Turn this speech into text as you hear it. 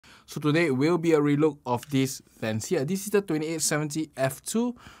So today will be a relook of this lens here. This is the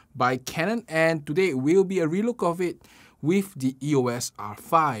 28-70 by Canon, and today will be a relook of it with the EOS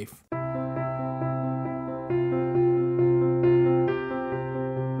R5.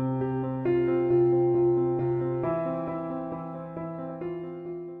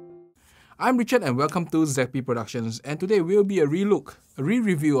 I'm Richard and welcome to ZP Productions, and today will be a relook, a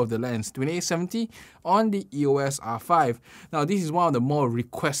re-review of the lens 28-70 on the EOS R5. Now this is one of the more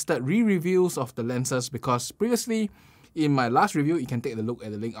requested re-reviews of the lenses because previously in my last review, you can take a look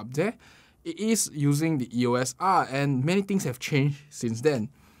at the link up there, it is using the EOS R and many things have changed since then.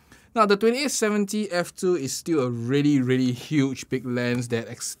 Now the 28-70 f2 is still a really huge big lens that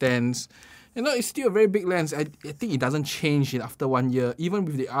extends. It's still a very big lens. I think it doesn't change it after 1 year. Even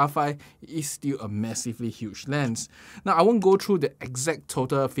with the R5, it is still a massively huge lens. Now, I won't go through the exact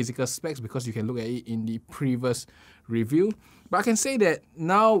total physical specs because you can look at it in the previous review. But I can say that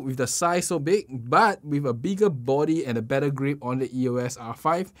now with the size so big, but with a bigger body and a better grip on the EOS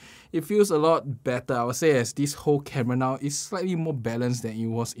R5, it feels a lot better. I would say as this whole camera now is slightly more balanced than it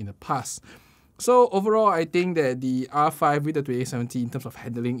was in the past. So overall, I think that the R5 with the 28-70 in terms of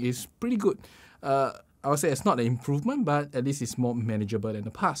handling is pretty good. I would say it's not an improvement, but at least it's more manageable than the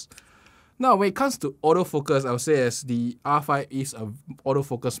past. Now, when it comes to autofocus, I would say as the R5 is an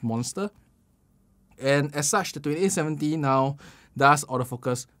autofocus monster. And as such, the 28-70 now does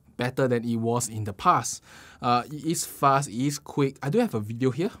autofocus better than it was in the past. It is fast, it is quick. I do have a video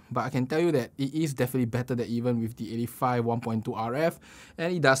here, but I can tell you that it is definitely better than even with the 85 1.2 RF,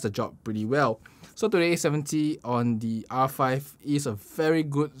 and it does the job pretty well. So 28-70 on the R5 is a very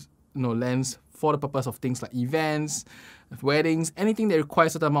good lens for the purpose of things like events, weddings, anything that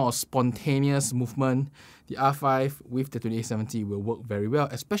requires a certain amount of spontaneous movement. The R5 with the 28-70 will work very well,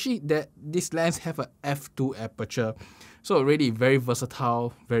 especially that this lens have a f2 aperture. So already very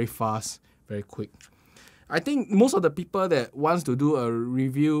versatile, very fast, very quick. I think most of the people that wants to do a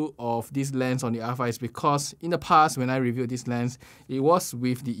review of this lens on the R5 is because in the past when I reviewed this lens, it was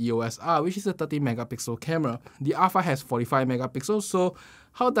with the EOS R, which is a 30 megapixel camera. The R5 has 45 megapixels, so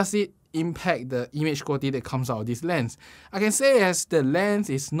how does it impact the image quality that comes out of this lens? I can say as the lens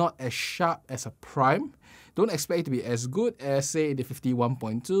is not as sharp as a prime. Don't expect it to be as good as say the 50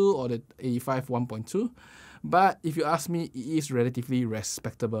 1.2 or the 85 1.2. But if you ask me, it is relatively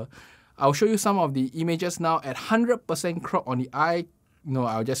respectable. I'll show you some of the images now at 100% crop on the eye.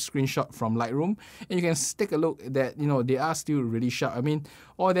 I'll just screenshot from Lightroom, and you can take a look that they are still really sharp. I mean,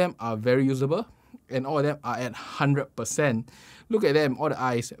 all of them are very usable, and all of them are at 100%. Look at them, all the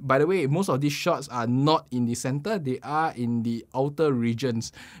eyes. By the way, most of these shots are not in the center, they are in the outer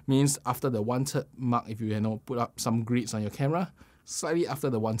regions. Means after the 1/3 mark, if you put up some grids on your camera, slightly after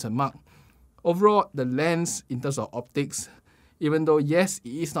the 1/3 mark. Overall, the lens in terms of optics, even though yes,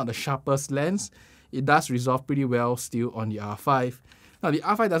 it is not the sharpest lens, it does resolve pretty well still on the R5. Now the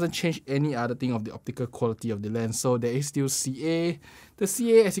R5 doesn't change any other thing of the optical quality of the lens, so there is still CA. The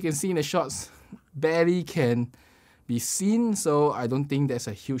CA, as you can see in the shots, barely can be seen, so I don't think that's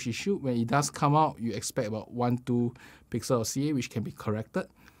a huge issue. When it does come out, you expect about 1-2 pixels of CA, which can be corrected.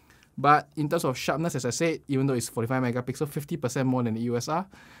 But in terms of sharpness, as I said, even though it's 45 megapixel, 50% more than the EOS R,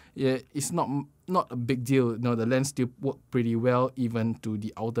 it's not a big deal. The lens still works pretty well even to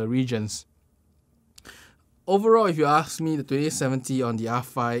the outer regions. Overall, if you ask me, the 28-70 on the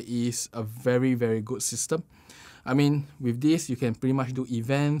R5 is a very good system. I mean, with this, you can pretty much do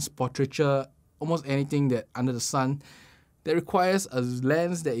events, portraiture, almost anything that under the sun that requires a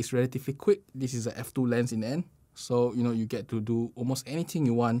lens that is relatively quick. This is a f2 lens in the end. So, you get to do almost anything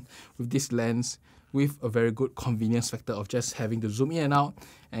you want with this lens with a very good convenience factor of just having to zoom in and out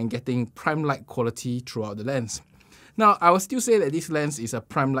and getting prime light quality throughout the lens. Now, I will still say that this lens is a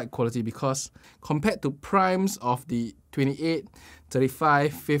prime light quality because compared to primes of the 28,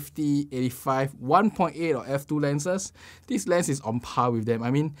 35, 50, 85, 1.8 or f2 lenses, this lens is on par with them.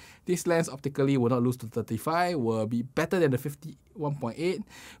 I mean, this lens optically will not lose to 35, will be better than the 50 1.8,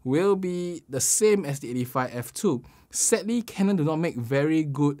 will be the same as the 85 f2. Sadly, Canon do not make very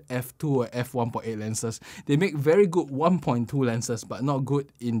good f2 or f1.8 lenses. They make very good 1.2 lenses, but not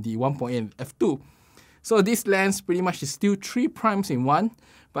good in the 1.8 f2. So this lens pretty much is still 3 primes in one,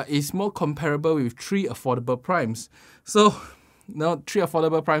 but it's more comparable with 3 affordable primes. So now 3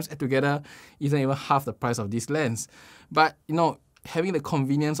 affordable primes add together isn't even half the price of this lens. But having the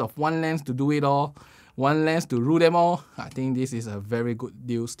convenience of one lens to do it all, one lens to rule them all, I think this is a very good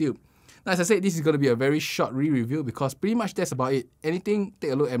deal still. Now, as I said, this is going to be a very short re-review because pretty much that's about it. Anything,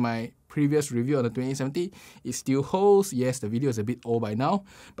 take a look at my previous review on the 2870, it still holds. Yes, the video is a bit old by now,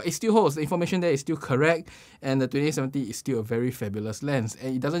 but it still holds. The information there is still correct, and the 2870 is still a very fabulous lens.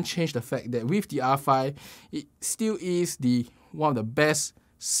 And it doesn't change the fact that with the R5, it still is one of the best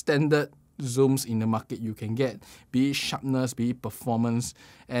standard zooms in the market you can get, be it sharpness, be it performance.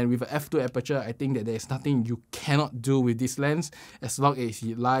 And with an f2 aperture, I think that there's nothing you cannot do with this lens as long as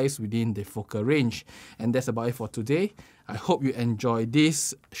it lies within the focal range. And that's about it for today. I hope you enjoy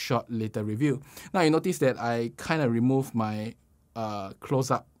this short little review. Now you notice that I kind of removed my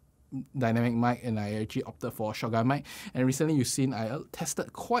close-up dynamic mic, and I actually opted for a shotgun mic. And recently you've seen I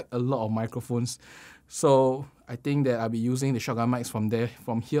tested quite a lot of microphones, so I think that I'll be using the shotgun mics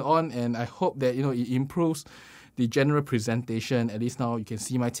from here on, and I hope that it improves the general presentation. At least now you can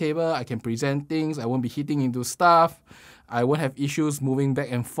see my table, I can present things, I won't be hitting into stuff, I won't have issues moving back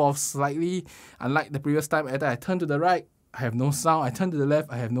and forth slightly. Unlike the previous time, either I turn to the right, I have no sound, I turn to the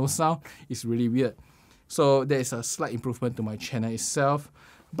left, I have no sound. It's really weird. So there is a slight improvement to my channel itself.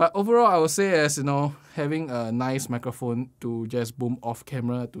 But overall, I would say, as having a nice microphone to just boom off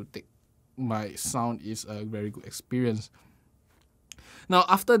camera to take my sound is a very good experience. Now,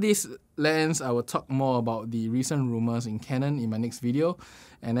 after this lens, I will talk more about the recent rumors in Canon in my next video,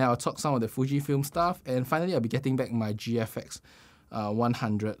 and then I'll talk some of the Fujifilm stuff, and finally I'll be getting back my GFX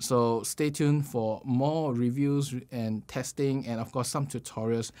 100. So stay tuned for more reviews and testing, and of course some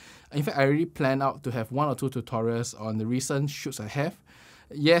tutorials. In fact, I already planned out to have 1 or 2 tutorials on the recent shoots I have.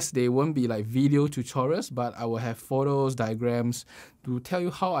 Yes, they won't be like video tutorials, but I will have photos, diagrams to tell you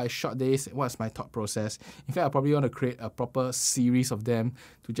how I shot this, what's my thought process. In fact, I probably want to create a proper series of them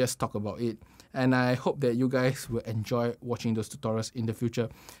to just talk about it. And I hope that you guys will enjoy watching those tutorials in the future.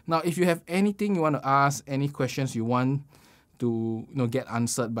 Now, if you have anything you want to ask, any questions you want to get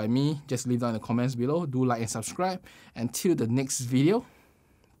answered by me, just leave down in the comments below. Do like and subscribe. Until the next video,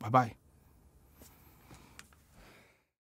 bye-bye.